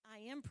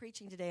am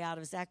preaching today out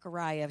of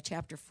Zechariah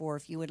chapter 4,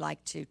 if you would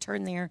like to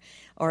turn there,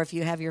 or if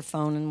you have your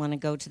phone and want to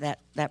go to that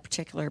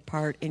particular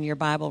part in your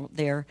Bible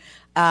there.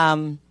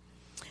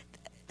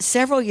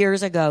 Several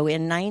years ago,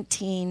 in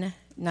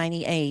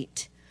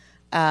 1998,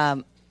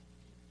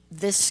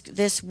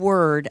 this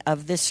word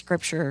of this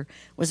scripture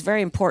was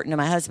very important to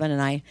my husband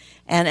and I.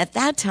 And at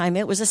that time,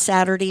 it was a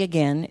Saturday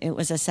again. It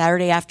was a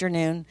Saturday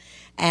afternoon.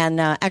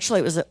 And actually,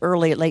 it was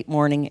late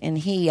morning. And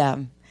he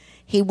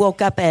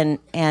woke up and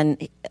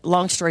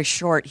long story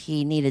short,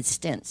 he needed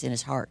stents in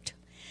his heart.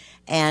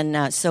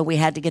 And so we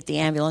had to get the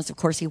ambulance. Of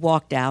course, he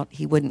walked out.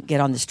 He wouldn't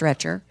get on the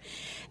stretcher.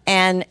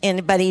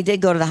 But he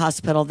did go to the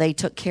hospital. They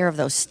took care of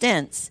those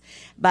stents.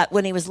 But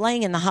when he was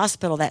laying in the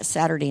hospital that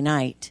Saturday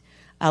night,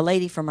 a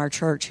lady from our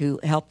church who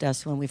helped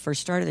us when we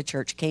first started the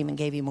church came and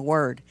gave him a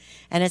word.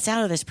 And it's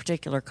out of this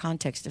particular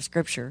context of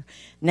Scripture.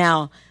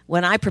 Now,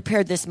 when I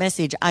prepared this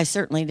message, I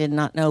certainly did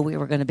not know we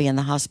were going to be in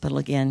the hospital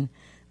again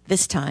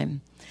this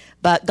time.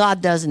 But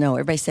God does know.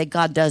 Everybody say,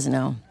 God does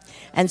know.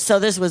 And so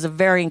this was a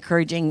very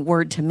encouraging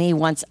word to me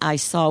once I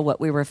saw what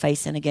we were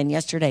facing again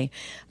yesterday.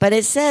 But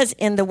it says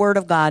in the Word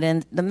of God,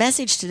 and the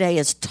message today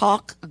is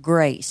talk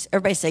grace.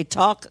 Everybody say,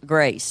 talk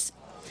grace.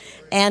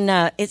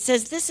 And it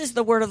says, this is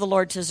the word of the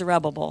Lord to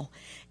Zerubbabel.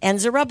 And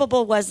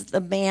Zerubbabel was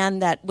the man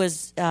that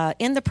was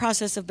in the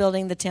process of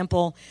building the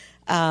temple.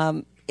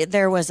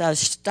 There was a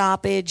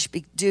stoppage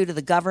due to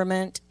the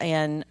government,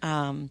 and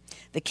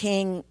the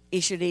king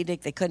issued an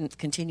edict. They couldn't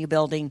continue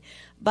building.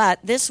 But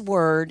this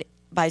word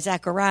by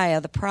Zechariah,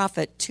 the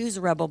prophet, to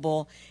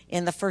Zerubbabel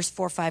in the first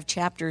 4 or 5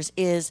 chapters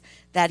is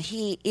that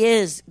he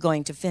is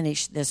going to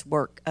finish this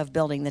work of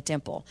building the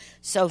temple.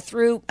 So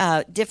through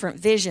different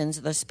visions,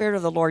 the Spirit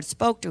of the Lord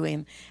spoke to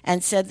him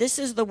and said, this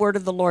is the word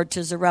of the Lord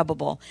to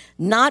Zerubbabel,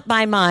 not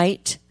by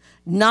might,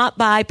 not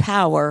by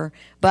power,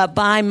 but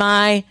by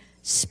my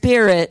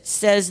Spirit,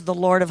 says the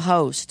Lord of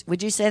hosts.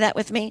 Would you say that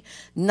with me?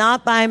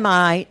 Not by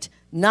might,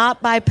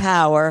 not by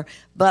power,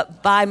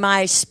 but by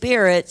my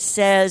Spirit,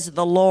 says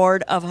the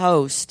Lord of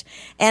hosts.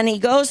 And he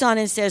goes on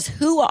and says,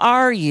 who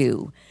are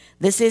you?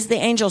 This is the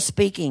angel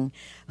speaking.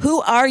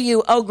 Who are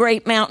you, O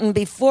great mountain?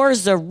 Before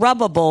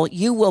Zerubbabel,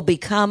 you will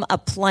become a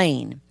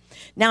plain.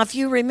 Now, if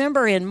you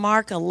remember in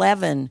Mark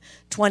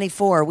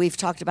 11:24, we've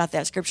talked about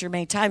that scripture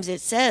many times. It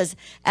says,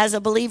 as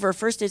a believer,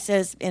 first it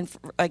says,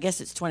 I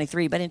guess it's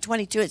 23, but in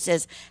 22 it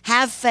says,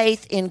 have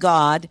faith in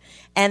God.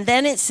 And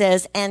then it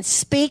says, and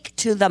speak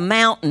to the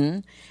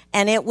mountain,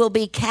 and it will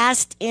be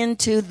cast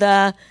into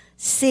the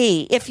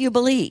sea. If you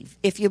believe.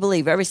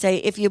 Everybody say,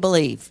 if you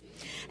believe.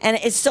 And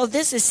so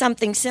this is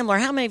something similar.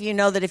 How many of you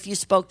know that if you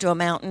spoke to a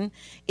mountain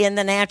in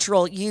the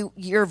natural,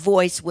 your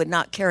voice would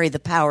not carry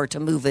the power to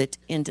move it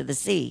into the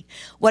sea?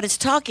 What it's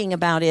talking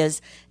about is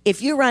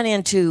if you run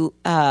into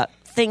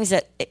things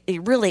that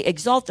really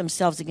exalt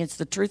themselves against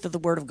the truth of the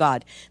Word of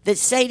God, that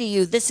say to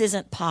you, this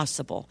isn't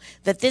possible,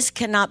 that this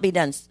cannot be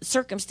done.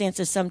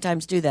 Circumstances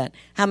sometimes do that.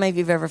 How many of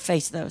you have ever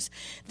faced those?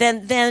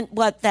 Then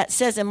what that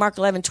says in Mark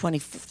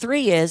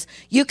 11:23 is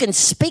you can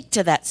speak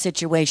to that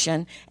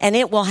situation and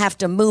it will have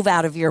to move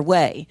out of your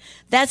way.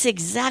 That's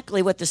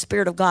exactly what the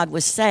Spirit of God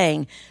was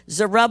saying.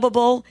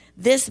 Zerubbabel,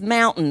 this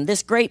mountain,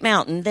 this great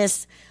mountain,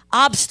 this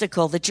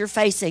obstacle that you're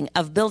facing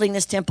of building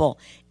this temple,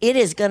 it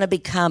is going to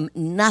become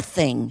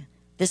nothing.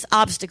 This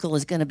obstacle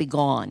is going to be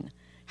gone.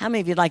 How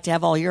many of you would like to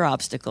have all your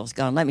obstacles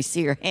gone? Let me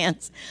see your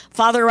hands.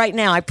 Father, right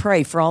now I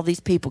pray for all these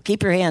people.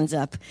 Keep your hands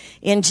up.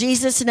 In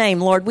Jesus' name,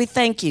 Lord, we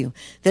thank you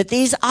that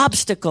these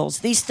obstacles,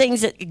 these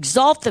things that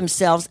exalt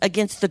themselves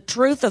against the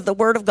truth of the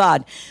Word of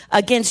God,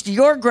 against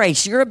your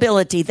grace, your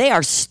ability, they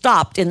are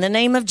stopped in the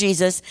name of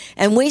Jesus.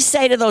 And we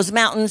say to those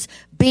mountains,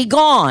 be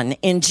gone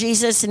in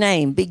Jesus'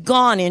 name. Be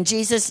gone in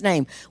Jesus'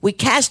 name. We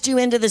cast you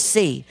into the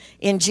sea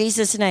in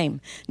Jesus'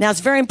 name. Now, it's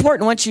very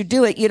important once you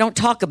do it, you don't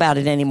talk about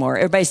it anymore.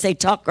 Everybody say,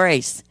 talk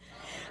grace.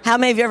 How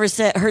many of you ever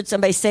heard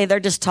somebody say they're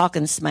just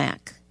talking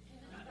smack?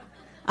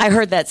 I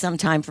heard that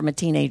sometime from a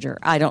teenager.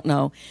 I don't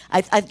know.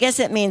 I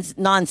guess it means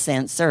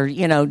nonsense or,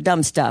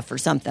 dumb stuff or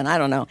something. I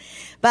don't know.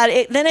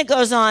 But then it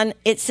goes on.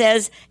 It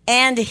says,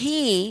 and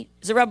he,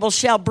 Zerubbabel,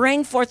 shall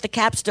bring forth the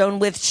capstone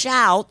with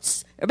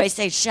shouts. Everybody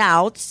say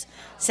shouts.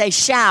 Say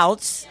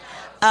shouts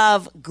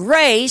of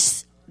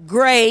grace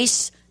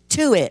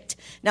to it.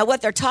 Now,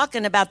 what they're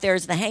talking about there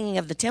is the hanging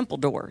of the temple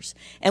doors.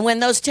 And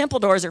when those temple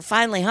doors are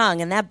finally hung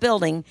and that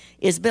building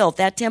is built,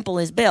 that temple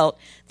is built,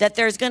 that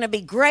there's going to be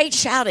great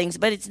shoutings,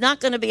 but it's not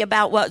going to be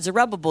about what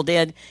Zerubbabel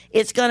did.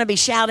 It's going to be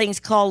shoutings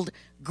called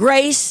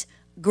grace.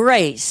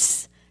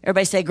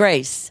 Everybody say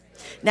grace.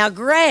 Now,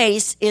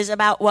 grace is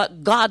about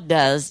what God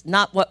does,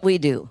 not what we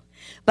do.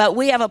 But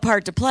we have a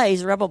part to play.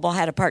 Zerubbabel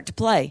had a part to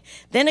play.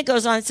 Then it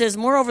goes on and says,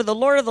 moreover, the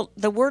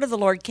word of the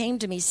Lord came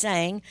to me,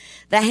 saying,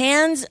 the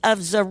hands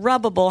of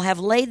Zerubbabel have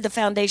laid the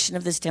foundation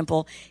of this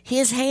temple.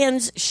 His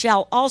hands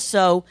shall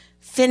also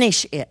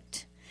finish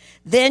it.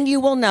 Then you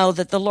will know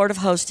that the Lord of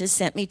hosts has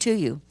sent me to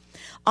you.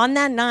 On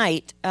that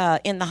night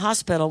in the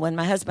hospital, when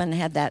my husband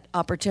had that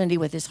opportunity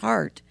with his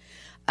heart,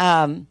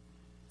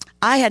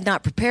 I had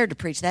not prepared to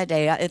preach that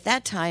day. At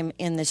that time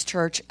in this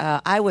church,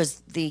 I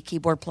was the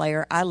keyboard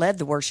player. I led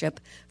the worship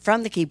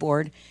from the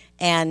keyboard,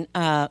 and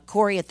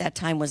Corey at that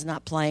time was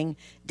not playing.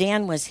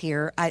 Dan was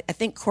here. I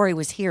think Corey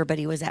was here, but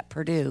he was at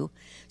Purdue.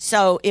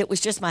 So it was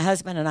just my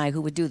husband and I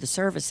who would do the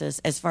services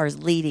as far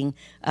as leading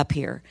up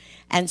here.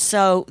 And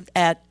so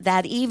at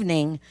that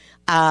evening,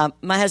 my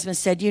husband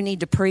said, you need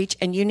to preach,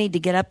 and you need to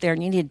get up there,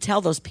 and you need to tell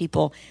those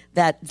people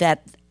that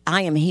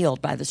I am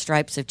healed by the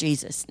stripes of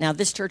Jesus. Now,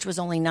 this church was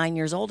only 9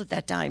 years old at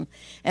that time,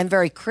 and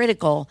very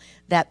critical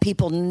that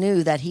people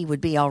knew that he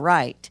would be all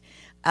right.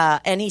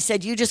 And he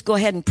said, you just go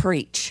ahead and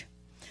preach.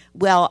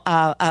 Well,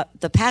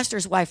 the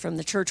pastor's wife from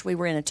the church we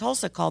were in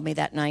Tulsa called me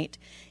that night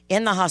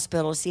in the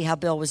hospital to see how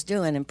Bill was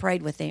doing and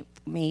prayed with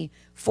me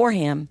for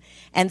him.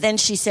 And then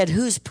she said,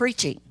 who's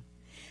preaching?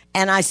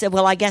 And I said,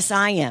 well, I guess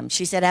I am.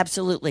 She said,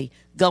 absolutely.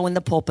 Go in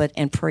the pulpit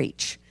and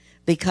preach,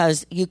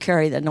 because you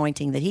carry the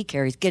anointing that he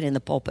carries. Get in the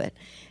pulpit.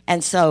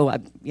 And so,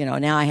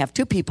 now I have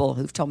two people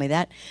who've told me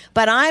that.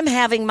 But I'm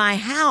having my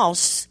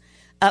house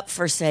up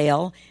for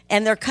sale,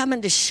 and they're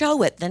coming to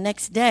show it the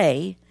next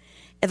day,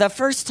 the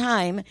first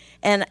time,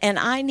 and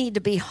I need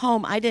to be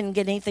home. I didn't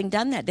get anything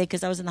done that day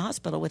because I was in the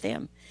hospital with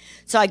him.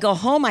 So I go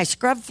home, I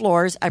scrub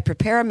floors, I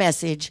prepare a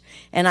message,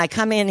 and I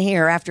come in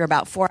here after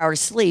about 4 hours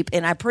sleep,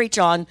 and I preach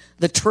on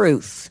the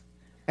truth.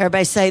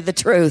 Everybody say the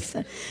truth.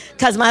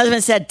 Because my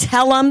husband said,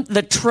 tell them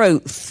the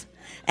truth.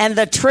 And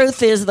the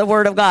truth is the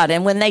word of God.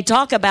 And when they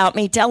talk about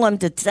me, tell them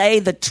to say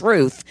the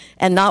truth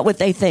and not what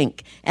they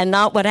think, and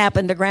not what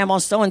happened to Grandma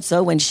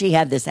so-and-so when she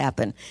had this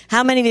happen.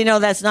 How many of you know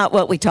that's not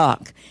what we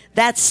talk?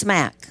 That's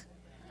smack.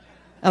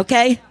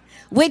 Okay?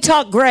 We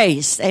talk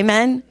grace.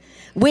 Amen?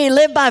 We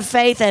live by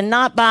faith and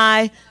not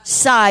by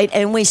sight,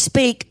 and we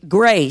speak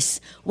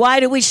grace. Why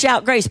do we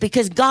shout grace?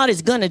 Because God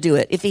is going to do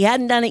it. If he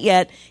hadn't done it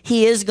yet,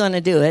 he is going to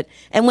do it.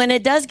 And when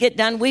it does get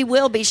done, we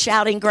will be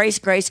shouting grace,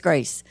 grace,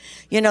 grace.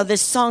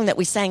 This song that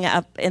we sang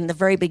up in the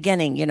very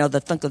beginning,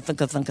 the thunka,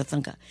 thunka,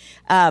 thunka,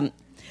 thunka.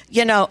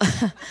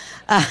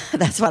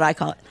 That's what I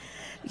call it.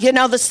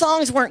 The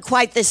songs weren't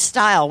quite this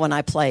style when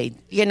I played,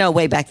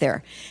 way back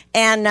there.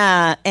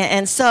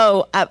 And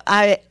so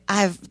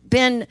I've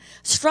been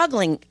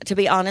struggling, to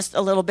be honest,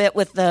 a little bit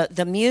with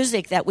the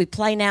music that we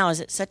play now is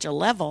at such a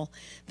level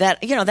that,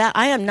 that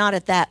I am not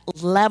at that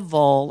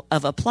level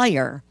of a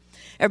player.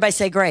 Everybody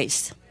say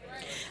grace.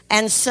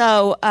 And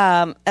so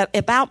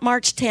about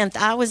March 10th,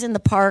 I was in the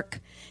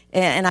park,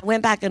 and I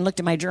went back and looked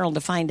at my journal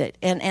to find it.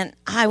 And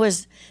I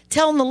was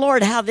telling the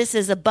Lord how this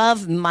is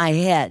above my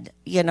head.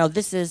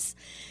 This is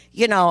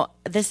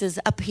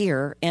up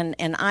here, and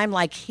I'm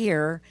like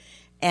here.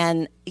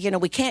 And,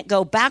 we can't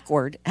go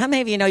backward. How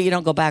many of you know you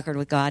don't go backward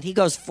with God? He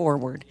goes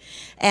forward.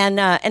 And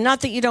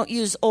not that you don't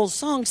use old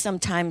songs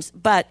sometimes,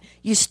 but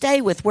you stay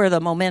with where the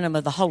momentum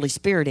of the Holy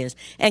Spirit is.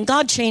 And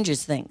God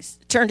changes things.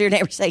 Turn to your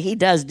neighbor and say, he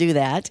does do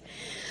that.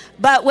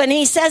 But when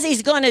he says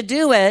he's going to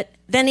do it,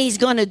 then he's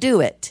going to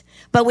do it.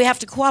 But we have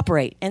to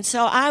cooperate. And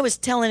so I was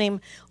telling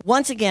him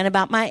once again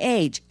about my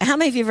age. How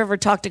many of you have ever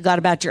talked to God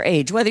about your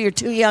age, whether you're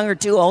too young or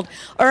too old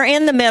or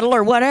in the middle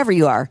or whatever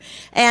you are?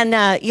 And,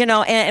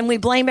 and we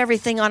blame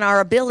everything on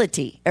our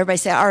ability. Everybody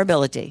say our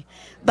ability.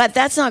 But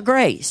that's not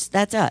grace.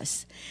 That's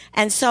us.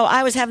 And so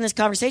I was having this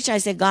conversation. I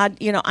said, God,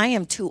 I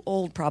am too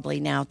old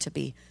probably now to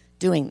be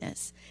doing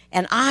this.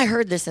 And I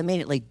heard this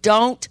immediately.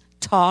 Don't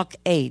talk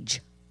age.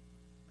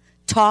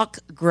 Talk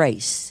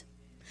grace.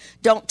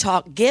 Don't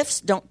talk gifts.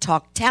 Don't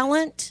talk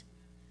talent.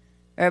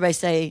 Everybody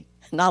say,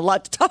 not a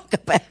lot to talk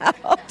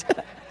about.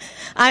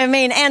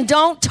 And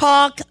don't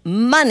talk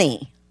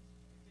money.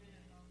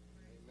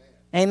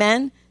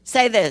 Amen.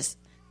 Say this.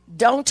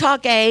 Don't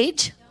talk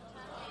age.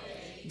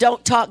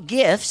 Don't talk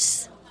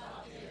gifts.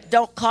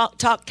 Don't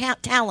talk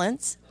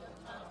talents.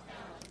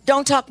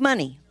 Don't talk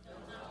money.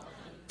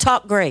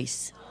 Talk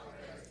grace.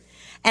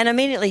 And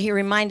immediately he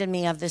reminded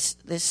me of this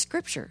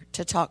scripture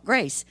to talk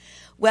grace.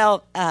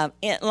 Well,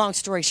 long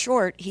story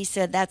short, he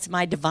said, that's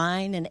my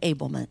divine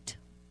enablement.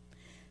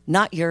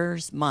 Not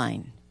yours,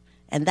 mine.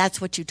 And that's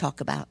what you talk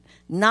about.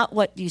 Not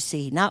what you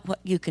see, not what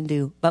you can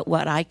do, but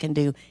what I can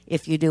do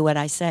if you do what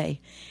I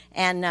say.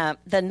 And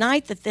the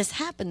night that this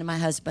happened to my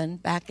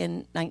husband back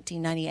in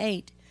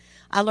 1998,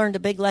 I learned a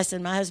big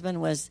lesson. My husband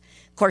was,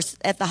 of course,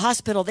 at the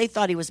hospital, they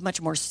thought he was much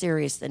more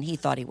serious than he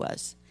thought he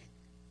was.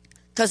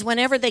 Because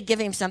whenever they give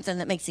him something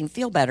that makes him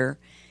feel better,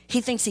 he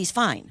thinks he's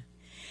fine.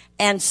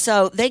 And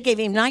so they gave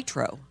him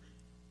nitro,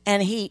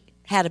 and he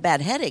had a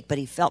bad headache, but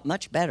he felt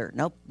much better.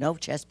 No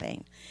chest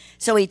pain.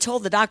 So he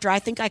told the doctor, I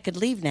think I could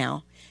leave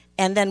now,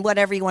 and then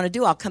whatever you want to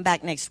do, I'll come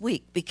back next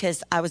week,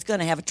 because I was going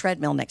to have a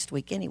treadmill next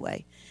week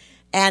anyway.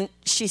 And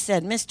she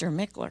said, Mr.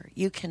 Mickler,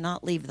 you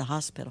cannot leave the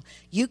hospital.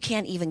 You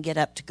can't even get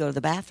up to go to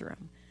the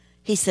bathroom.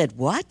 He said,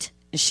 what?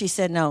 And she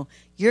said, no,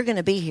 you're going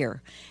to be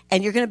here,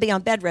 and you're going to be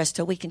on bed rest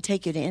till we can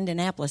take you to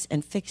Indianapolis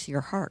and fix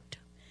your heart.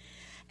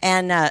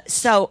 And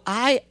so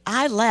I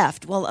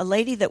left. Well, a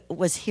lady that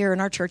was here in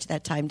our church at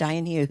that time,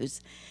 Diane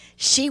Hughes,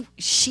 she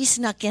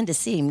snuck in to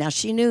see him. Now,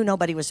 she knew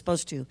nobody was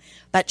supposed to,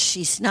 but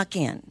she snuck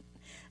in.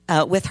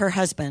 with her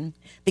husband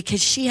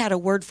because she had a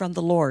word from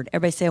the Lord.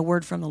 Everybody say a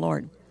word from the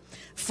Lord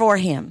for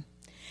him.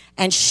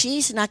 And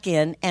she snuck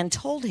in and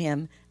told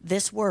him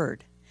this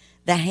word.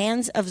 The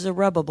hands of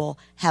Zerubbabel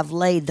have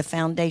laid the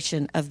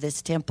foundation of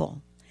this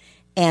temple,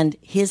 and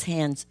his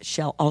hands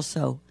shall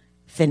also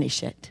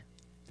finish it.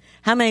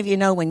 How many of you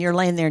know when you're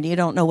laying there and you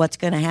don't know what's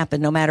going to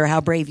happen, no matter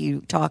how brave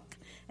you talk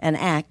and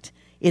act,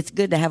 it's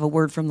good to have a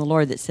word from the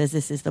Lord that says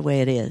this is the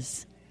way it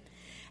is.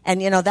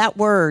 And, that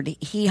word,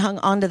 he hung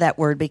on to that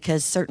word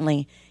because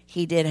certainly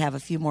he did have a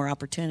few more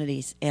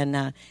opportunities.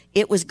 And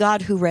it was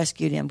God who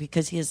rescued him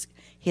because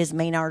his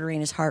main artery in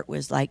his heart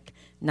was like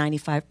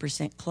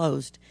 95%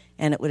 closed,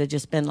 and it would have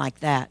just been like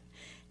that.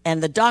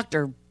 And the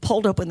doctor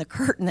pulled open the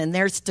curtain, and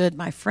there stood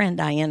my friend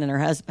Diane and her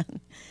husband.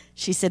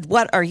 She said,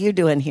 "What are you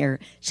doing here?"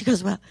 She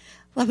goes, well,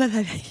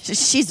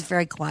 she's a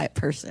very quiet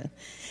person.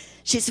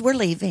 She said, "We're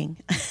leaving."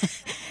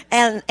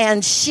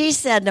 and she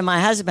said to my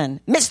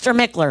husband, "Mr.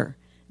 Mickler,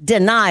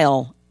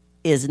 denial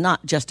is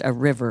not just a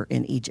river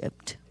in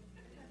Egypt."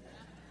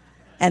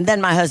 And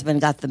then my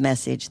husband got the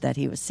message that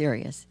he was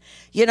serious.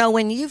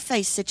 When you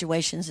face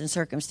situations and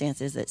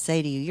circumstances that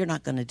say to you, you're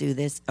not going to do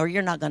this or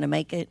you're not going to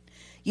make it,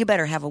 you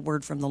better have a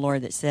word from the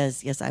Lord that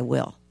says, yes, I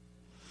will.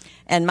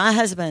 And my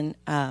husband,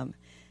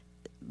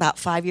 about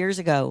 5 years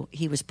ago,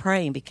 he was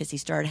praying because he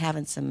started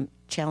having some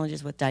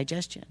challenges with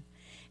digestion.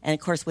 And, of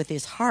course, with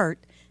his heart,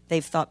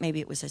 they've thought maybe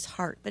it was his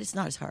heart, but it's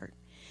not his heart.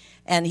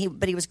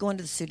 But he was going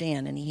to the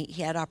Sudan, and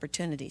he had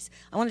opportunities.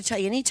 I want to tell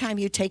you, anytime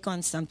you take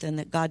on something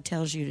that God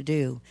tells you to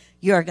do,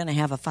 you are going to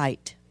have a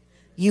fight.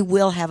 You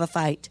will have a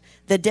fight.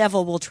 The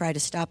devil will try to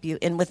stop you.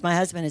 And with my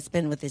husband, it's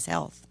been with his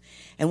health.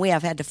 And we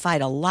have had to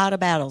fight a lot of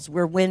battles.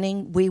 We're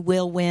winning. We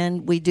will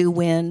win. We do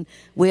win.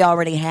 We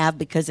already have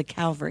because of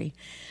Calvary.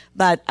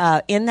 But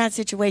in that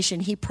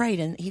situation, he prayed,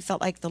 and he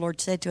felt like the Lord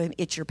said to him,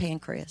 "It's your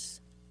pancreas."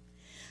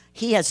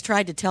 He has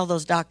tried to tell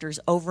those doctors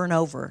over and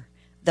over,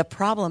 the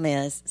problem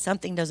is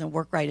something doesn't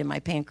work right in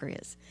my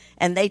pancreas.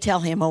 And they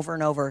tell him over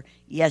and over,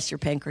 yes, your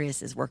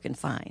pancreas is working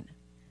fine.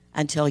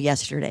 Until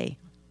yesterday.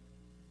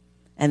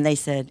 And they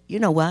said, you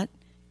know what?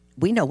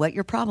 We know what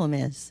your problem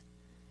is.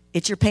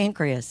 It's your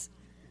pancreas.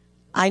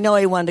 I know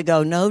he wanted to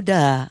go, no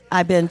duh.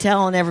 I've been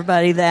telling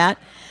everybody that.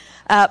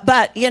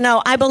 But,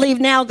 I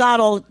believe now God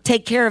will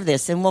take care of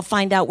this, and we'll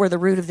find out where the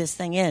root of this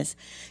thing is.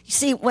 You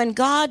see, when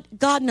God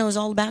knows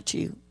all about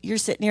you, you're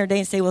sitting here today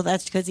and say, well,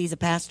 that's because he's a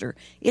pastor.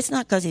 It's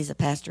not because he's a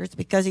pastor. It's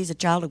because he's a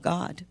child of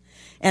God.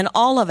 And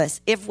all of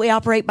us, if we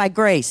operate by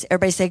grace,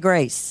 everybody say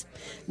grace,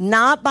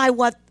 not by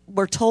what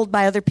we're told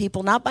by other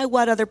people, not by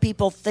what other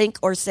people think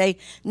or say,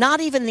 not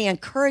even the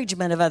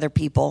encouragement of other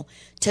people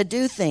to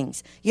do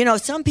things.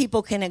 Some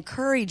people can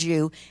encourage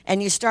you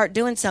and you start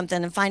doing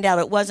something and find out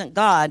it wasn't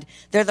God.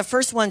 They're the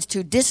first ones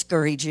to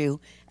discourage you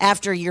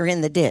after you're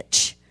in the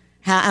ditch.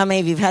 How many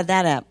of you have had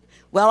that up?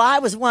 Well, I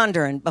was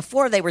wondering,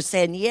 before they were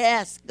saying,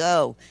 yes,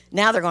 go.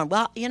 Now they're going,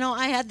 well,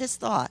 I had this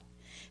thought.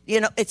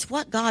 It's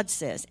what God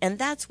says. And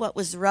that's what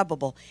was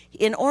Zerubbabel.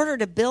 In order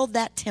to build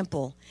that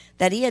temple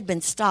that he had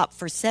been stopped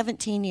for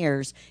 17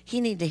 years,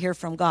 he needed to hear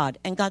from God.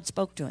 And God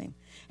spoke to him.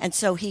 And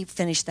so he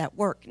finished that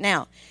work.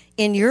 Now,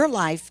 in your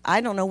life,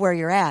 I don't know where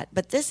you're at,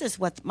 but this is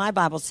what my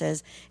Bible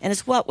says. And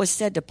it's what was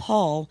said to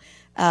Paul.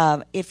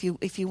 If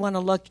you want to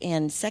look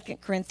in 2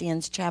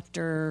 Corinthians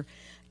chapter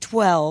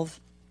 12,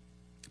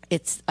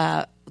 it's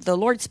the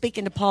Lord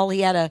speaking to Paul. He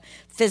had a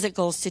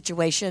physical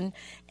situation,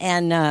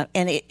 and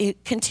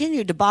it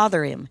continued to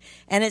bother him.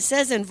 And it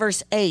says in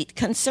verse 8,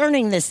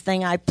 concerning this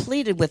thing, I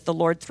pleaded with the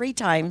Lord 3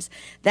 times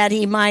that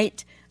it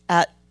might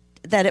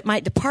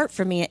depart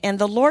from me. And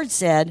the Lord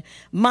said,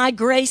 my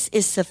grace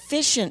is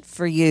sufficient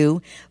for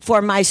you,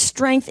 for my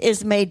strength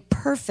is made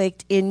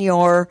perfect in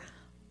your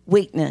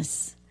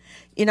weakness.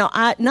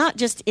 Not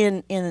just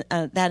in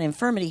that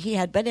infirmity he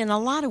had, but in a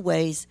lot of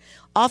ways,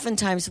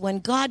 oftentimes when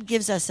God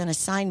gives us an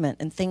assignment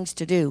and things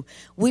to do,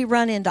 we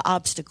run into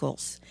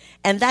obstacles.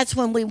 And that's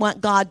when we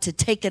want God to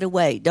take it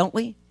away, don't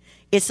we?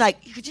 It's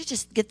like, could you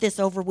just get this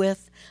over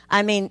with?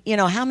 I mean,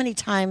 how many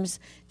times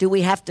do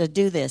we have to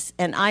do this?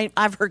 And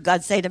I've heard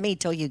God say to me,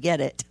 till you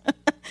get it.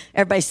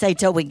 Everybody say,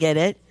 till we get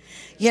it.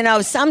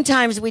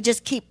 Sometimes we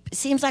just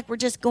seems like we're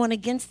just going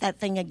against that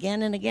thing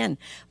again and again.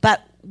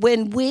 But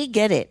when we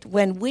get it,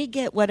 when we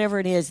get whatever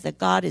it is that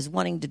God is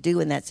wanting to do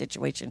in that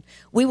situation,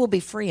 we will be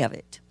free of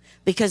it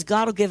because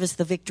God will give us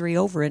the victory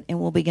over it and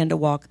we'll begin to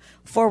walk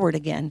forward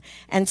again.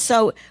 And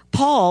so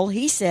Paul,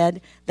 he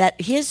said that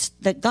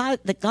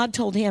God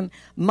told him,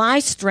 my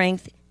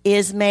strength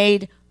is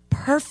made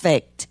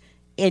perfect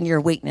in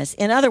your weakness.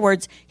 In other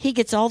words, he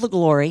gets all the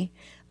glory.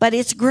 But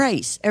it's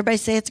grace. Everybody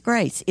say it's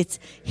grace. It's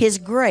his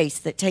grace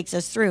that takes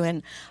us through.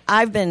 And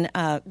I've been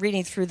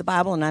reading through the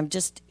Bible, and I'm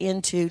just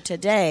into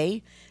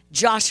today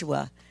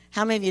Joshua.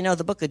 How many of you know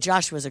the book of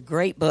Joshua is a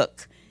great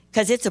book?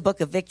 Because it's a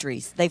book of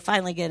victories. They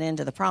finally get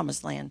into the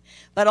promised land.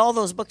 But all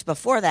those books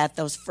before that,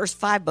 those first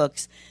 5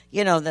 books,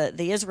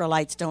 the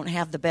Israelites don't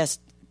have the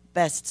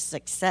best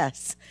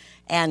success.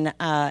 And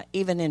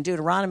even in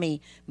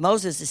Deuteronomy,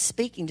 Moses is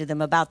speaking to them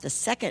about the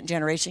second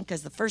generation,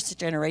 because the first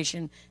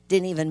generation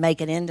didn't even make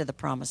it into the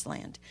promised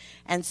land.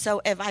 And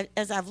so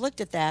as I've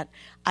looked at that,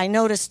 I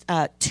noticed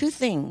two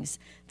things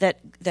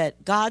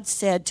that God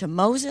said to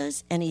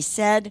Moses and he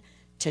said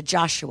to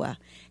Joshua.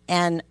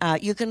 And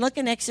you can look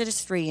in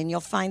Exodus 3 and you'll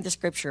find the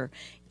scripture.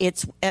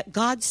 It's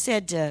God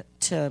said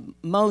to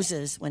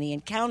Moses when he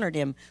encountered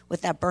him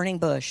with that burning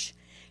bush,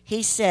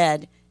 he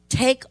said,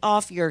 take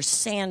off your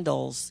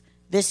sandals.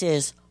 This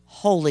is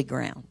holy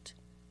ground.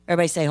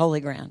 Everybody say holy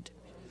ground.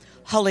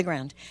 Holy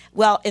ground.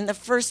 Well, in the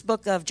first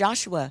book of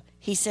Joshua,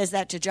 he says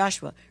that to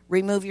Joshua.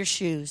 Remove your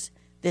shoes.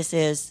 This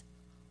is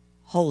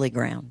holy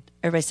ground.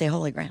 Everybody say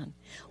holy ground.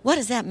 What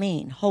does that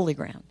mean, holy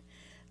ground?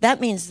 That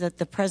means that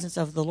the presence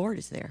of the Lord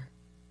is there.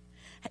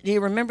 Do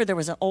you remember there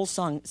was an old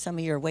song? Some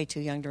of you are way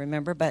too young to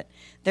remember, but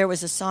there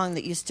was a song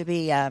that used to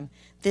be,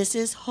 this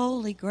is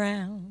holy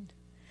ground.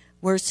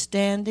 We're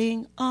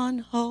standing on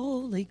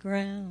holy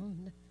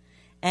ground.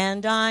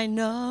 And I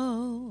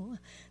know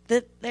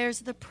that there's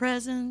the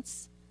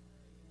presence.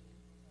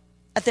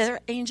 There are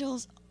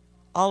angels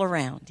all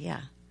around,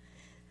 yeah.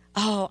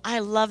 Oh, I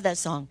love that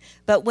song.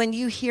 But when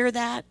you hear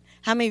that,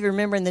 how many of you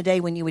remember in the day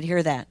when you would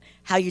hear that,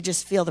 how you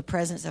just feel the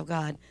presence of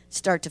God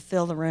start to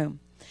fill the room?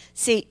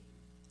 See,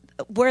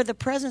 where the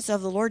presence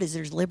of the Lord is,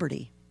 there's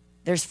liberty.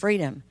 There's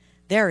freedom.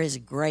 There is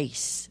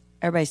grace.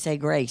 Everybody say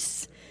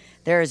grace.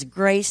 There is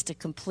grace to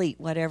complete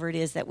whatever it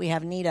is that we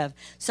have need of.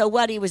 So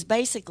what he was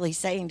basically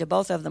saying to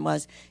both of them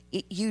was,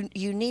 you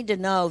need to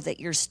know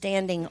that you're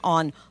standing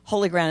on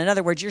holy ground. In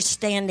other words, you're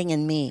standing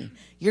in me.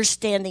 You're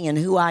standing in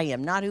who I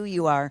am, not who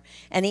you are.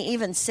 And he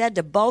even said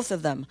to both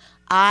of them,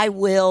 I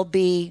will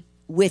be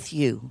with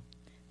you.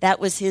 That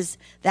was his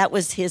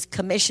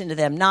commission to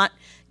them, not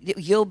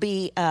you'll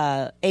be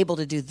able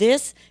to do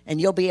this,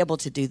 and you'll be able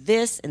to do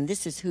this, and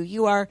this is who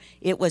you are.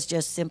 It was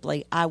just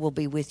simply, I will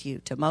be with you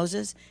to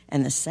Moses,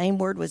 and the same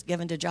word was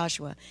given to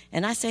Joshua.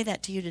 And I say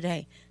that to you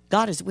today.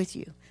 God is with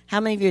you.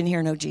 How many of you in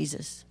here know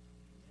Jesus?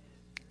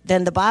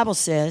 Then the Bible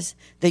says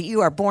that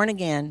you are born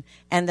again,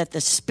 and that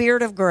the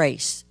Spirit of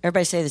grace,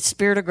 everybody say the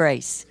Spirit of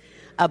grace,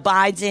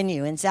 abides in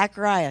you. In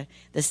Zechariah,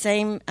 the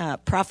same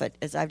prophet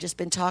as I've just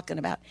been talking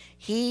about,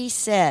 he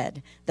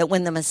said that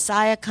when the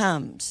Messiah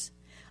comes,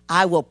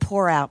 I will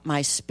pour out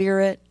my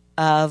Spirit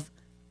of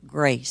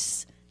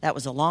grace. That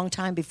was a long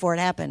time before it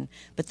happened.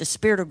 But the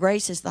Spirit of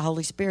grace is the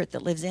Holy Spirit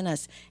that lives in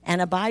us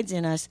and abides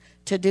in us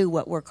to do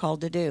what we're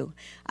called to do.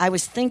 I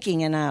was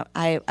thinking, and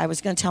I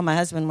was going to tell my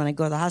husband when I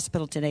go to the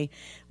hospital today,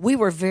 we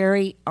were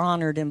very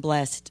honored and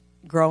blessed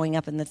growing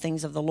up in the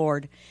things of the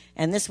Lord.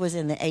 And this was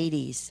in the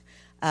 80s.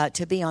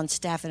 To be on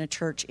staff in a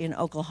church in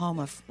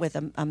Oklahoma with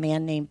a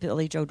man named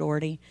Billy Joe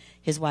Doherty,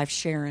 his wife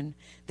Sharon.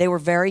 They were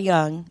very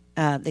young.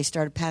 They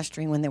started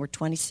pastoring when they were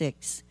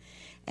 26.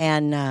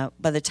 And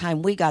by the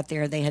time we got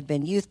there, they had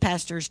been youth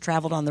pastors,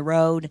 traveled on the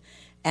road,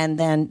 and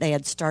then they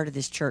had started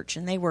this church.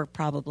 And they were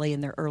probably in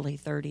their early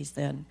 30s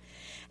then.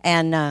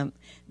 And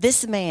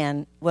this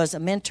man was a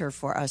mentor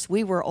for us.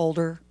 We were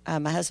older.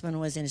 My husband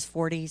was in his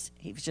 40s.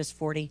 He was just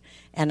 40.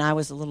 And I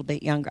was a little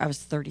bit younger. I was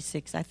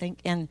 36, I think.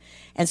 And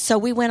so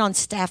we went on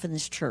staff in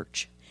this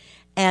church.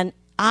 And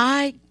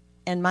I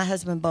and my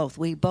husband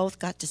we both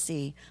got to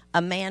see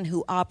a man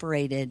who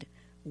operated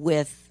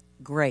with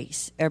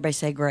grace. Everybody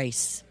say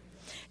grace.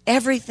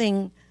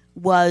 Everything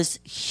was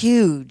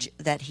huge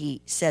that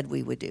he said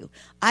we would do.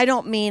 I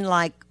don't mean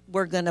like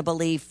we're going to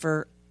believe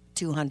for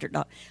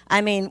 $200.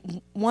 I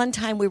mean, one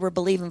time we were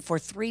believing for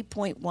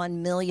 $3.1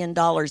 million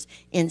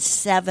in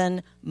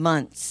 7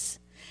 months.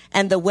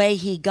 And the way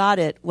he got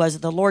it was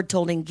the Lord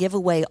told him, give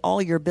away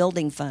all your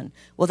building fund.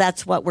 Well,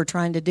 that's what we're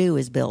trying to do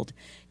is build.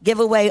 Give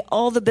away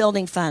all the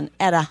building fund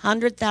at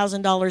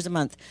 $100,000 a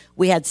month.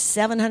 We had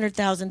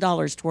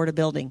 $700,000 toward a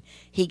building.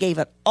 He gave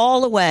it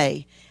all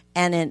away.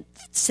 And in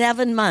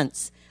 7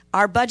 months,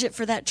 our budget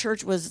for that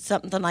church was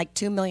something like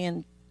 $2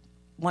 million,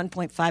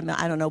 1.5 million,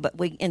 I don't know, but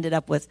we ended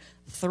up with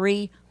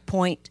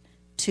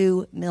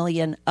 $3.2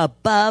 million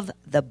above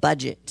the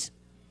budget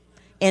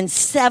in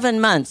 7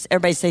 months.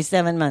 Everybody say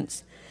 7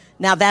 months.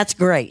 Now that's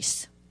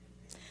grace.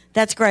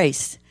 That's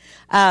grace.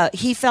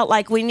 He felt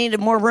like we needed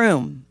more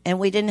room, and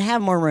we didn't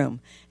have more room.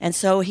 And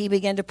so he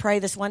began to pray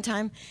this one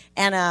time,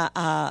 and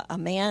a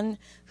man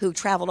who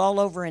traveled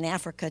all over in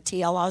Africa,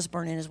 T.L.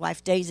 Osborne and his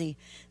wife Daisy,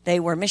 they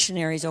were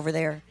missionaries over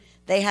there.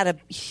 They had a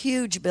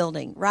huge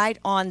building right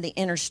on the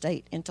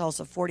interstate in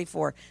Tulsa,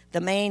 44, the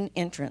main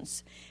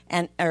entrance,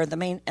 or the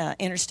main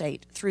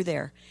interstate through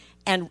there.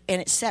 And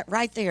it sat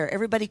right there.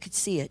 Everybody could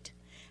see it.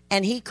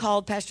 And he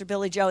called Pastor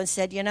Billy Joe and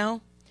said, you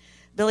know,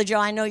 Billy Joe,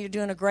 I know you're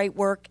doing a great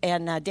work,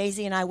 and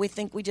Daisy and I, we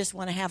think we just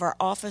want to have our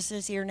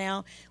offices here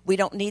now. We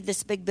don't need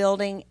this big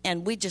building,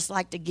 and we'd just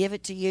like to give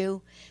it to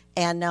you,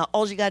 and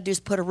all you got to do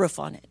is put a roof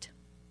on it.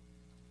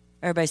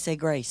 Everybody say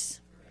grace.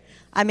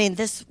 I mean,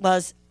 this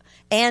was,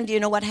 and you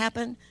know what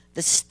happened?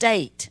 The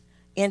state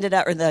ended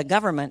up, or the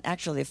government,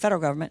 actually the federal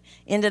government,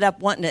 ended up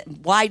wanting to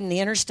widen the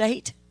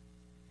interstate.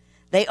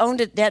 They owned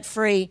it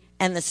debt-free,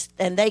 and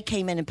they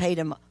came in and paid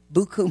him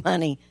buku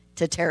money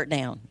to tear it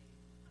down.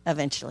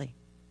 eventually.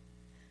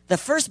 The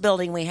first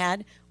building we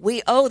had,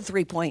 we owed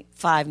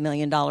 $3.5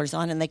 million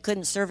on, and they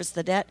couldn't service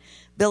the debt.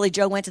 Billy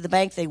Joe went to the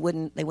bank. They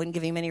wouldn't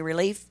give him any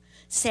relief.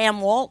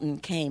 Sam Walton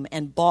came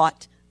and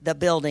bought the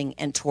building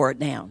and tore it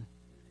down.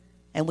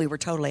 And we were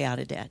totally out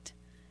of debt.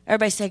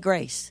 Everybody say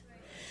grace.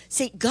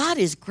 See, God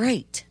is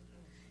great.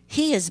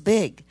 He is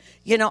big.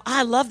 You know,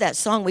 I love that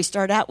song we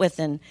start out with,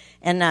 and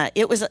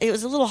it was a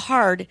little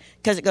hard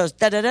because it goes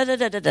da da da da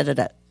da da da da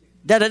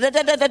da da da da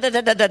da da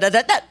da da da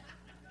da da.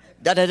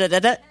 Da, da, da, da,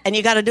 da, and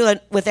you got to do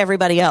it with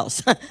everybody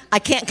else. I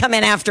can't come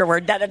in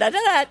afterward. Da, da, da, da,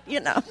 da, you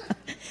know.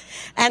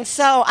 And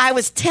so I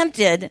was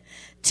tempted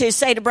to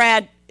say to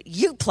Brad,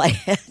 "You play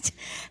it."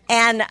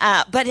 And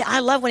but I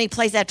love when he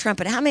plays that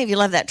trumpet. How many of you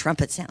love that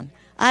trumpet sound?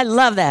 I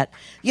love that.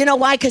 You know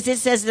why? Because it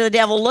says to the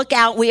devil, "Look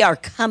out! We are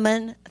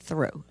coming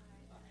through,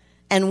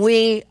 and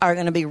we are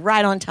going to be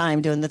right on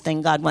time doing the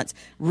thing God wants."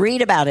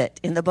 Read about it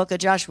in the book of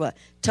Joshua.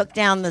 Took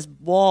down the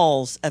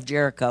walls of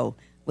Jericho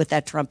with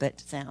that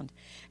trumpet sound.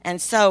 And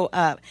so,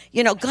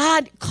 you know,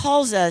 God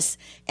calls us,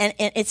 and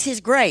it's His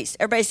grace.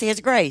 Everybody say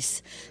His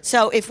grace.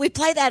 So if we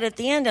play that at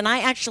the end and I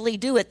actually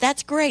do it,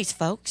 that's grace,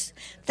 folks.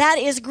 That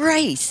is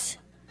grace.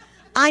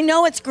 I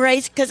know it's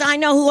grace because I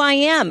know who I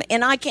am,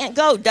 and I can't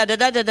go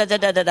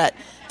da-da-da-da-da-da-da-da,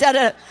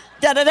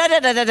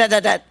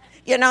 da-da-da-da-da-da-da-da-da.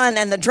 You know, and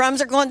then the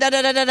drums are going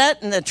da-da-da-da-da,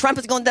 and the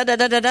trumpet's going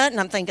da-da-da-da-da, and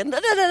I'm thinking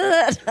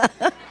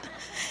da-da-da-da-da.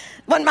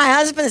 When my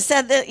husband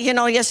said that, you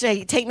know,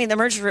 yesterday, take me to the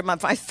emergency room,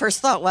 my first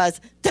thought was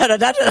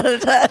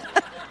da-da-da-da-da-da.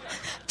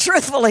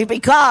 Truthfully,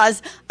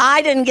 because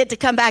I didn't get to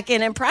come back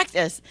in and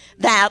practice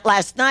that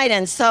last night.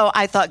 And so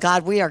I thought,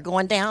 God, we are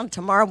going down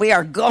tomorrow. We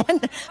are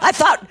going. I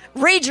thought,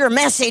 read your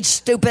message,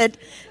 stupid.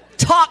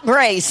 Talk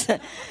grace.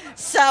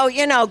 So,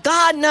 you know,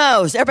 God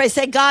knows. Everybody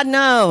say, God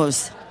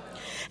knows.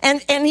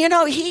 And you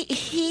know,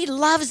 he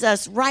loves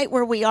us right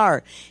where we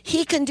are.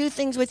 He can do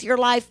things with your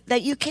life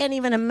that you can't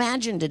even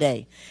imagine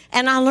today.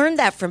 And I learned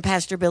that from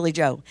Pastor Billy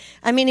Joe.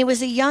 I mean, he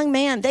was a young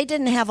man. They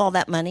didn't have all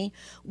that money.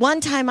 One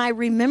time I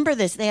remember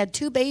this. They had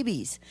 2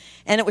 babies.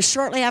 And it was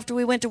shortly after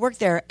we went to work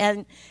there.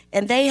 And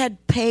they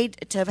had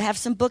paid to have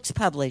some books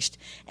published.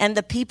 And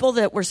the people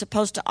that were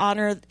supposed to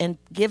honor and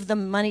give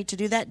them money to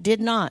do that did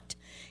not.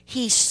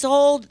 He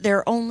sold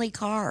their only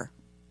car.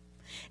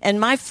 And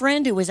my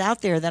friend who was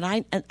out there, that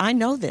I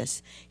know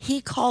this,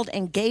 he called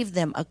and gave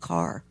them a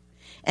car.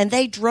 And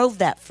they drove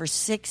that for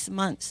 6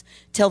 months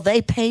till they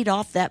paid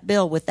off that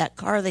bill with that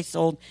car they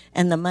sold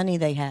and the money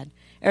they had.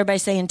 Everybody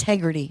say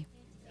integrity.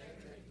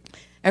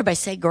 Everybody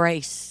say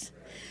grace.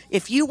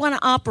 If you want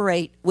to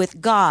operate with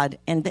God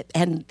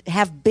and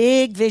have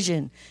big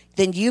vision,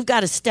 then you've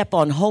got to step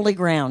on holy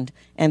ground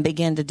and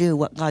begin to do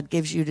what God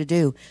gives you to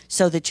do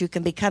so that you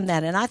can become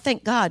that. And I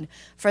thank God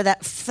for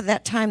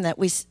that time that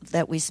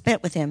we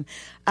spent with him.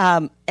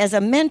 As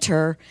a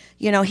mentor,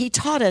 you know, he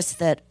taught us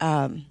that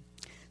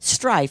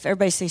strife,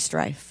 everybody say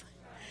strife,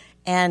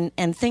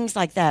 and things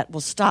like that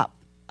will stop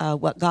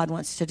what God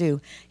wants to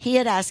do. He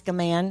had asked a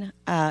man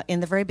in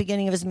the very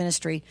beginning of his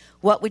ministry,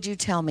 what would you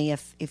tell me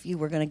if you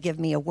were going to give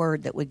me a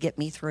word that would get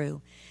me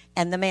through?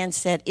 And the man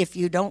said, if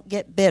you don't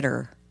get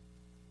bitter,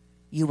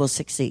 you will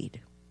succeed.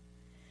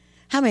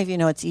 How many of you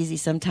know it's easy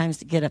sometimes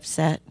to get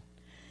upset?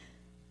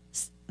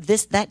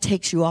 That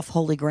takes you off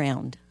holy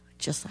ground,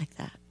 just like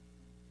that.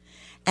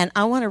 And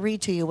I want to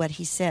read to you what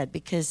he said,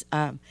 because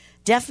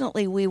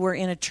definitely we were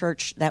in a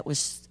church that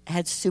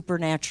had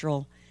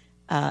supernatural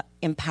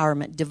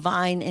empowerment,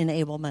 divine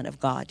enablement of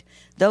God.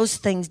 Those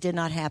things did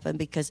not happen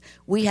because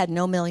we had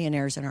no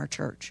millionaires in our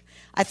church.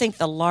 I think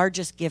the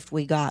largest gift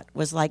we got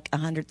was like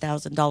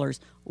 $100,000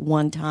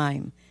 one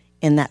time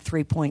in that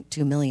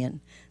 $3.2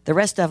 million. The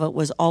rest of it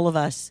was all of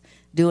us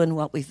doing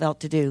what we felt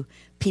to do,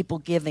 people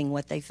giving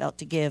what they felt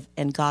to give,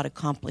 and God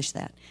accomplished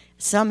that.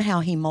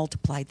 Somehow he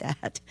multiplied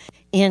that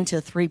into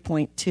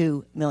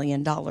 $3.2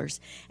 million.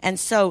 And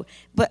so,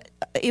 but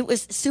it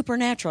was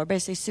supernatural,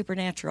 basically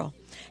supernatural.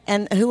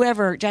 And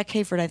whoever, Jack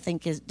Hayford, I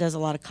think, does a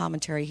lot of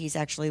commentary. He's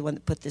actually the one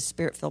that put this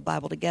Spirit-filled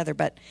Bible together.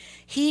 But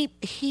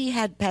he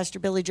had Pastor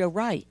Billy Joe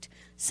write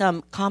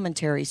some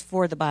commentaries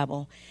for the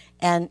Bible.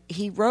 And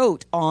he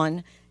wrote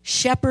on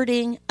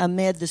shepherding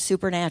amid the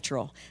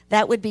supernatural.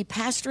 That would be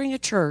pastoring a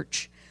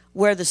church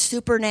where the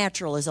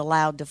supernatural is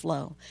allowed to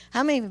flow.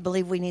 How many of you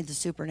believe we need the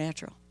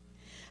supernatural?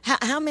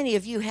 How many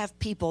of you have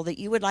people that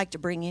you would like to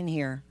bring in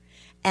here,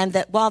 and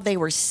that while they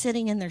were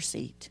sitting in their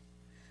seat,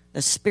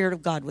 the Spirit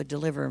of God would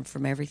deliver them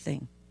from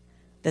everything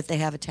that they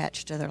have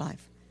attached to their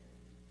life?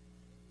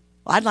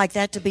 Well, I'd like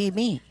that to be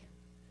me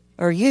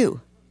or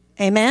you.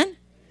 Amen?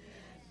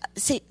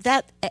 See,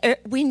 that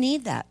we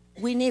need that.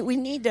 We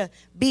need to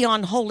be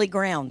on holy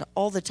ground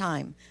all the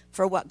time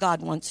for what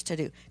God wants to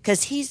do,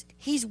 because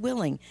he's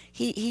willing,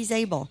 he's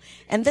able.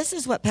 And this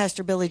is what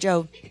Pastor Billy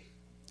Joe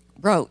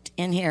wrote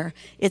in here.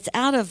 It's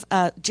out of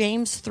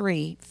James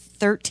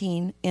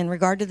 3:13 in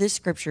regard to this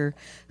scripture.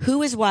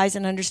 Who is wise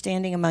and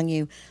understanding among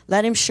you?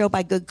 Let him show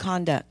by good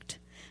conduct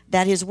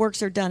that his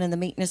works are done in the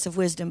meekness of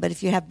wisdom. But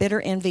if you have bitter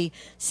envy,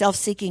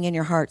 self-seeking in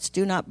your hearts,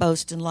 do not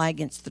boast and lie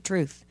against the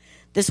truth.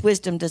 This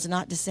wisdom does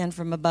not descend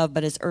from above,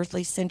 but is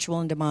earthly, sensual,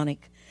 and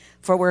demonic.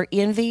 For where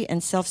envy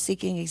and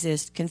self-seeking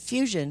exist,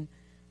 confusion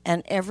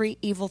and every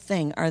evil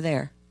thing are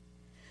there.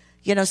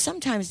 You know,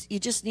 sometimes you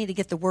just need to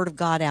get the Word of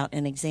God out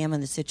and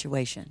examine the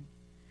situation.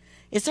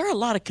 Is there a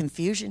lot of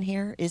confusion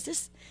here?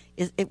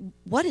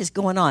 What is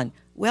going on?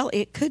 Well,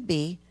 it could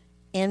be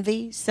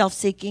envy,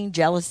 self-seeking,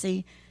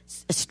 jealousy,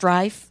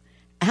 strife.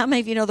 How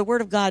many of you know the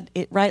Word of God,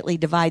 it rightly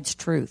divides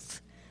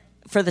truth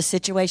for the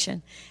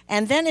situation?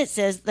 And then it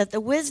says that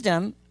the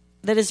wisdom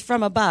that is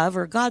from above,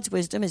 or God's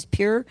wisdom, is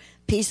pure,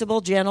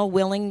 peaceable, gentle,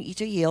 willing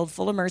to yield,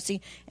 full of mercy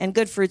and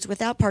good fruits,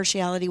 without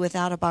partiality,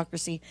 without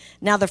hypocrisy.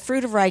 Now the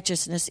fruit of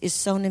righteousness is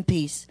sown in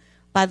peace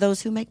by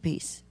those who make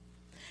peace.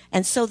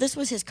 And so this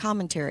was his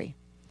commentary.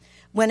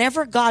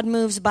 Whenever God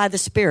moves by the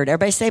Spirit,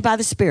 everybody say by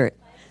the Spirit.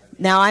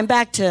 Now I'm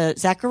back to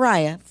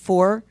Zechariah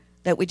 4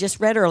 that we just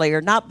read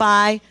earlier. Not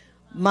by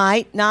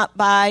might, not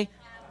by,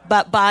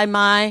 but by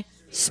my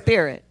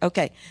Spirit.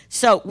 Okay,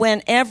 so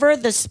whenever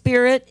the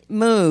Spirit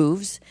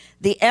moves,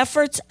 the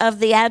efforts of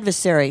the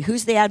adversary,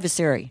 who's the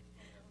adversary?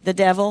 The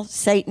devil,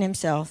 Satan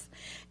himself,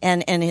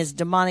 and his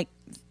demonic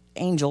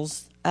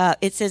angels.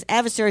 It says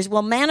adversaries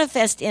will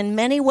manifest in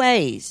many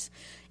ways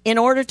in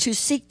order to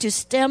seek to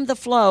stem the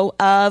flow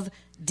of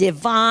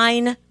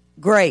divine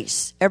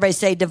grace. Everybody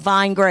say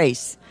divine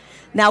grace.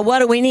 Now, what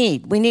do we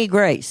need? We need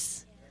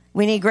grace.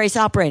 We need grace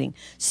operating.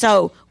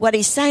 So what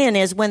he's saying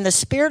is when the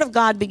Spirit of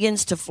God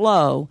begins to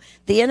flow,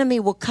 the enemy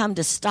will come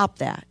to stop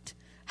that.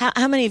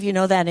 How many of you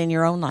know that in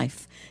your own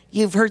life?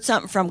 You've heard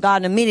something from God,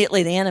 and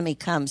immediately the enemy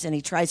comes and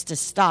he tries to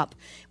stop.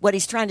 What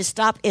he's trying to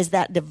stop is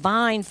that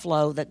divine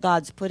flow that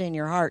God's put in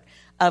your heart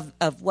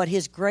of what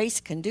his grace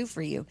can do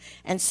for you.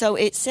 And so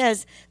it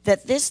says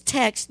that this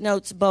text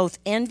notes both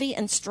envy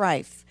and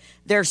strife,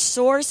 their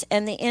source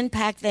and the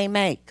impact they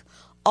make.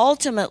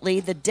 Ultimately,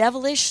 the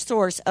devilish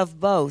source of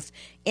both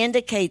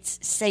indicates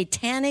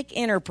satanic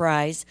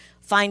enterprise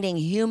finding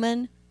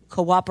human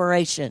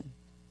cooperation.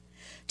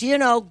 Do you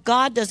know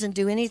God doesn't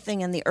do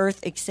anything in the earth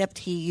except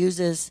he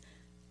uses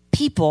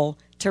people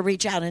to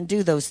reach out and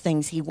do those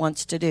things he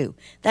wants to do?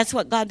 That's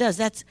what God does.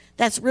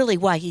 That's really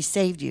why he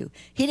saved you.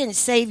 He didn't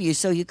save you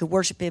so you could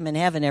worship him in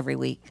heaven every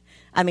week.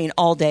 I mean,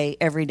 all day,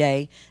 every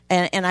day.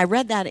 And I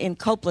read that in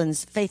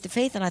Copeland's Faith to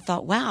Faith, and I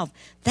thought, wow,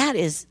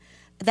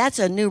 that's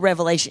a new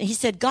revelation. He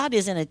said God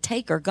isn't a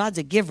taker, God's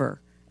a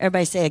giver.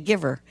 Everybody say a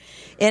giver.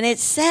 And it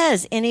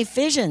says in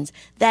Ephesians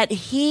that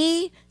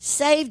he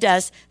saved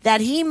us that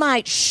he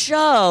might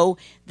show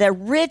the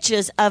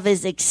riches of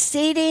his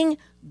exceeding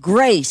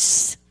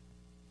grace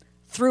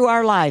through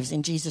our lives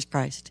in Jesus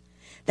Christ.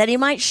 That he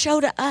might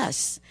show to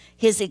us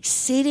his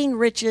exceeding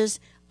riches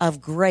of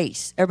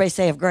grace. Everybody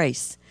say of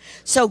grace.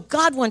 So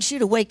God wants you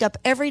to wake up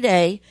every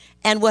day,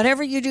 and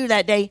whatever you do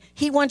that day,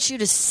 he wants you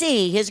to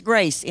see his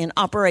grace in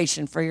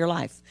operation for your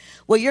life.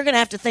 Well, you're going to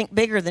have to think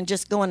bigger than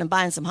just going and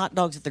buying some hot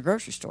dogs at the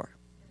grocery store.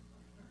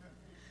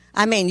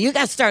 I mean, you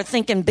got to start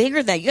thinking bigger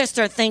than that. You got to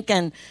start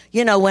thinking,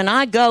 you know, when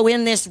I go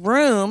in this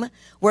room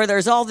where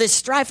there's all this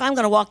strife, I'm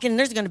going to walk in and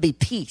there's going to be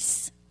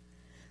peace.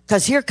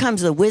 Because here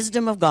comes the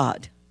wisdom of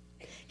God.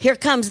 Here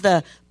comes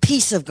the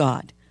peace of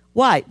God.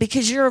 Why?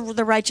 Because you're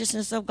the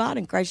righteousness of God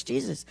in Christ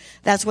Jesus.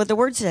 That's what the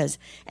word says.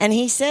 And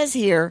he says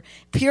here,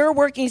 pure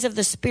workings of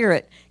the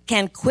Spirit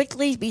can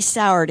quickly be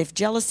soured if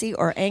jealousy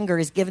or anger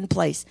is given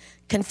place.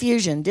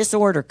 Confusion,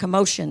 disorder,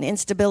 commotion,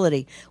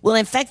 instability will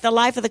infect the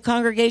life of the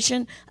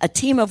congregation, a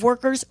team of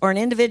workers, or an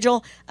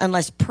individual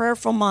unless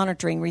prayerful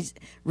monitoring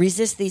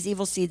resists these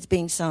evil seeds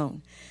being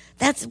sown.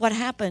 That's what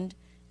happened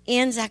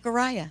in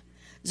Zechariah.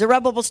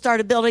 Zerubbabel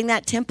started building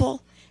that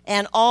temple,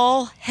 and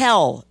all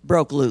hell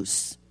broke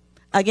loose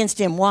against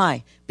him.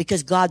 Why?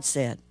 Because God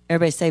said.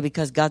 Everybody say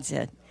because God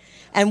said.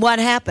 And what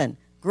happened?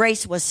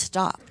 Grace was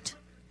stopped.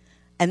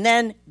 And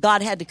then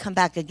God had to come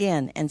back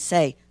again and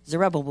say,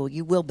 Zerubbabel,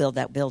 you will build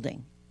that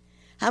building.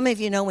 How many of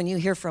you know when you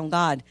hear from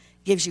God,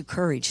 gives you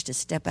courage to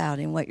step out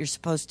in what you're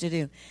supposed to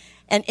do?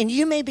 And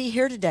you may be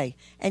here today,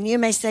 and you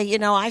may say, you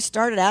know, I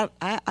started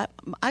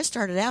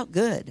out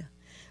good.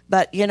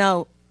 But, you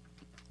know,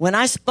 when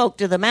I spoke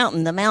to the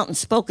mountain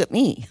spoke at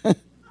me.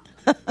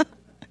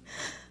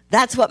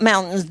 That's what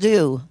mountains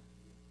do.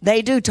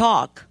 They do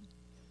talk.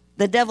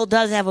 The devil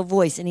does have a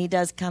voice, and he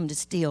does come to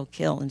steal,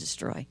 kill, and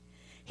destroy.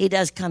 He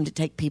does come to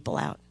take people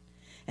out.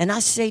 And I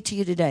say to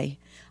you today,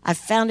 I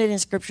found it in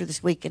Scripture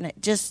this week, and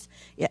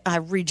I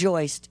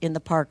rejoiced in the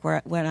park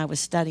when I was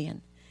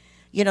studying.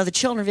 You know, the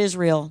children of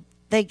Israel,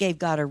 they gave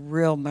God a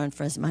real run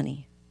for his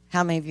money.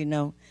 How many of you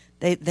know?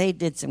 They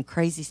did some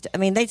crazy stuff. I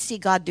mean, they'd see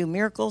God do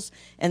miracles,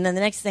 and then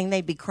the next thing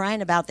they'd be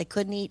crying about, they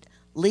couldn't eat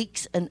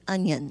leeks and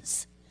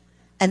onions.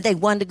 And they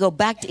wanted to go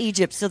back to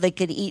Egypt so they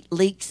could eat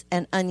leeks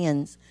and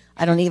onions.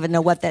 I don't even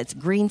know what that's,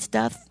 green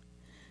stuff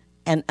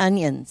and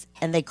onions.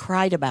 And they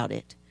cried about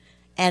it.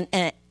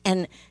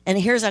 And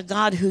here's a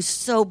God who's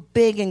so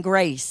big in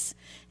grace.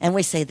 And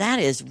we say, that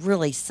is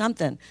really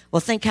something. Well,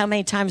 think how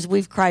many times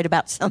we've cried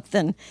about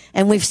something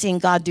and we've seen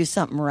God do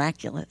something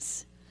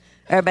miraculous.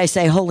 Everybody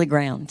say holy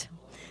ground.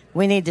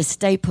 We need to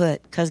stay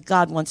put because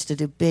God wants to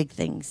do big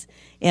things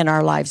in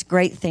our lives,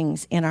 great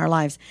things in our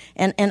lives.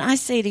 And I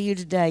say to you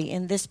today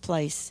in this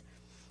place,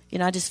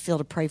 I just feel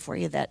to pray for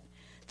you that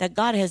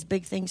God has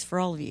big things for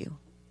all of you.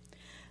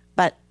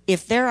 But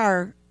if there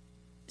are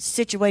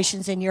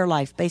situations in your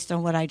life based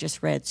on what I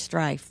just read,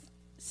 strife,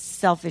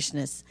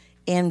 selfishness,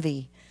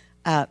 envy,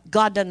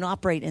 God doesn't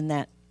operate in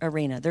that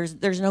arena.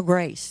 There's no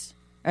grace.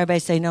 Everybody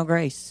say no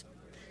grace.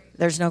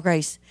 There's no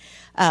grace.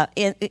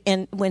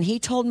 And when he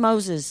told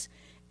Moses,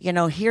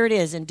 here it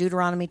is in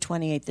Deuteronomy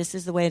 28, this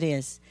is the way it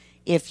is.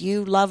 If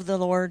you love the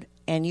Lord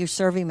and you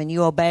serve him and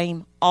you obey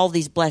him, all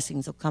these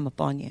blessings will come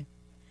upon you.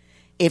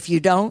 If you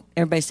don't,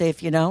 everybody say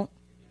if you don't,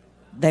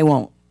 they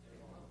won't.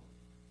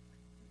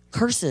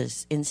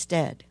 Curses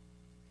instead.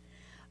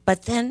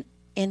 But then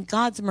in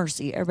God's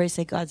mercy, everybody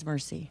say God's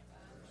mercy.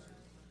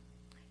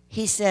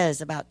 He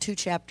says about 2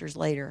 chapters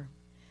later,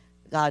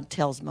 God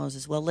tells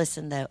Moses, well,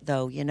 listen,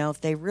 though,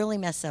 if they really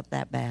mess up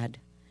that bad,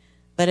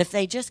 but if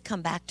they just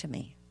come back to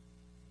me,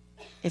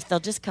 if they'll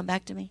just come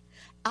back to me,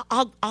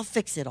 I'll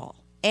fix it all.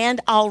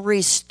 And I'll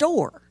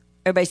restore,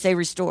 everybody say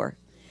restore,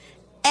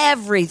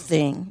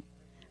 everything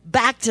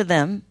back to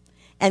them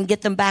and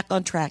get them back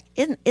on track.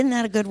 Isn't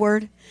that a good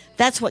word?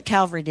 That's what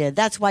Calvary did.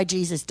 That's why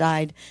Jesus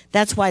died.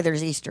 That's why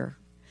there's Easter.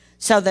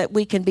 So that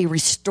we can be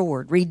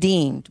restored,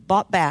 redeemed,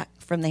 bought back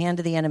from the hand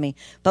of the enemy.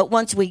 But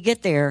once we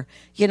get there,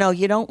 you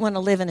don't want to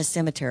live in a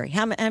cemetery.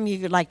 How many of you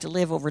would like to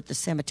live over at the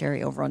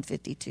cemetery over on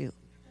 52?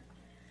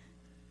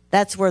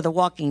 That's where the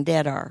walking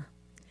dead are.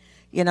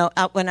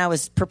 When I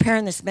was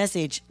preparing this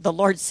message, the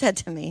Lord said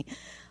to me,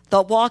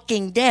 the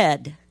walking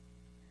dead.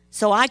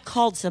 So I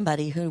called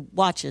somebody who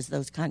watches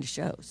those kind of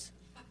shows.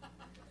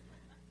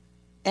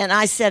 And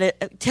I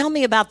said, tell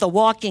me about the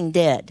walking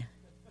dead.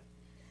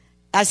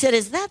 I said,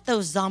 is that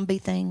those zombie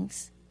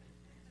things?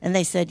 And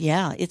they said,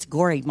 yeah, it's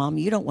gory, Mom.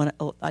 You don't want to.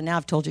 Oh, now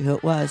I've told you who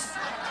it was.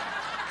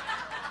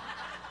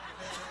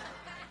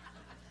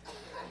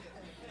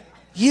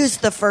 Use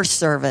the first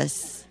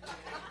service.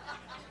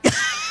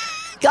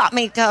 Got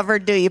me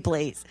covered, do you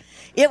please?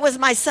 It was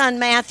my son,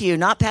 Matthew,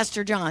 not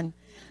Pastor John.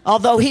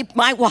 Although he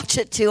might watch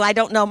it too. I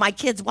don't know. My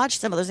kids watch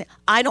some of those things.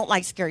 I don't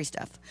like scary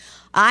stuff.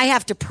 I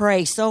have to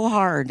pray so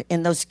hard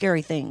in those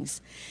scary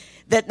things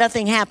that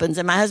nothing happens.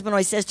 And my husband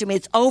always says to me,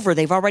 it's over.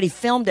 They've already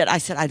filmed it. I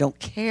said, I don't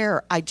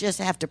care. I just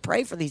have to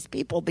pray for these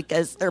people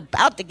because they're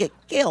about to get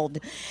killed.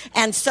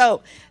 And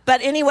so,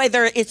 but anyway,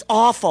 it's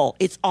awful.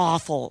 It's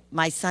awful.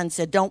 My son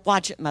said, don't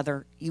watch it,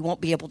 Mother. You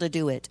won't be able to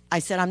do it. I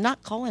said, I'm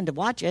not calling to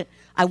watch it.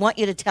 I want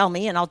you to tell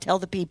me, and I'll tell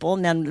the people,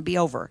 and then it'll be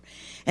over.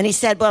 And he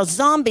said, well,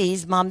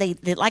 zombies, Mom, they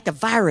like a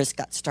virus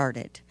got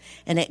started.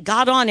 And it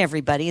got on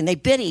everybody, and they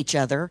bit each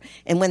other.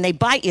 And when they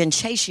bite you and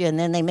chase you, and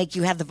then they make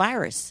you have the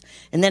virus.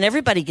 And then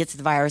everybody gets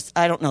the virus.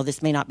 I don't know,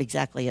 this may not be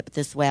exactly it, but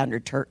this is the way I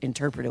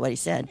interpreted what he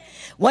said.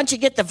 Once you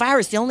get the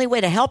virus, the only way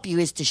to help you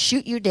is to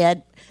shoot you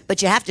dead,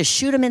 but you have to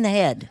shoot them in the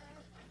head.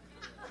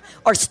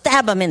 Or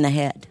stab them in the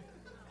head.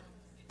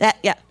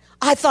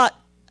 I thought,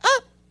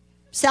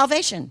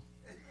 salvation.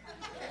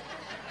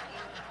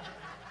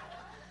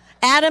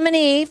 Adam and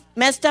Eve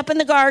messed up in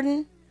the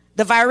garden.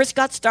 The virus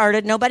got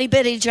started. Nobody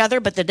bit each other,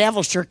 but the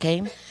devil sure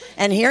came.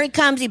 And here he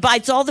comes. He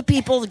bites all the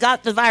people that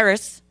got the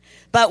virus.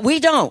 But we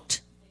don't,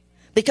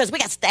 because we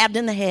got stabbed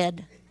in the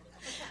head.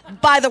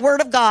 By the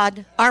word of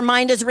God, our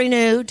mind is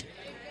renewed.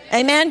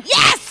 Amen?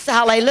 Yes!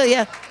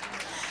 Hallelujah.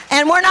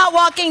 And we're not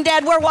walking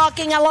dead. We're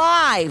walking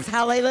alive.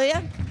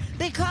 Hallelujah.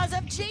 Because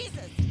of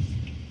Jesus.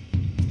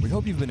 We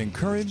hope you've been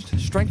encouraged,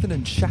 strengthened,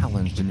 and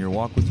challenged in your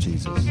walk with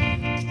Jesus.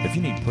 If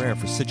you need prayer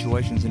for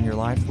situations in your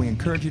life, we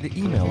encourage you to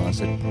email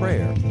us at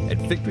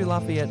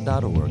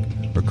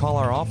prayer@victorylafayette.org or call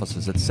our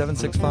offices at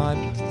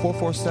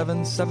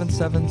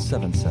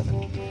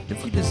 765-447-7777.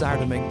 If you desire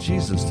to make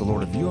Jesus the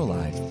Lord of your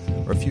life,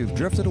 or if you have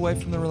drifted away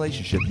from the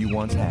relationship you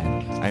once had,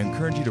 I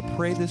encourage you to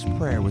pray this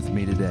prayer with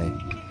me today.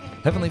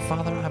 Heavenly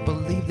Father, I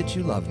believe that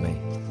you love me.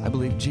 I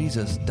believe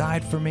Jesus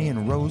died for me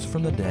and rose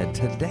from the dead.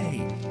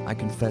 Today, I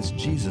confess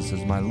Jesus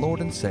as my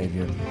Lord and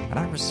Savior, and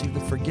I receive the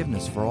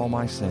forgiveness for all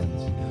my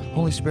sins.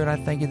 Holy Spirit, I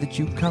thank you that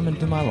you come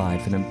into my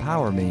life and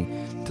empower me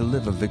to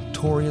live a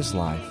victorious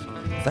life.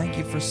 Thank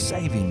you for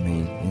saving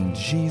me. In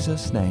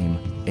Jesus' name,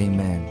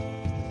 amen.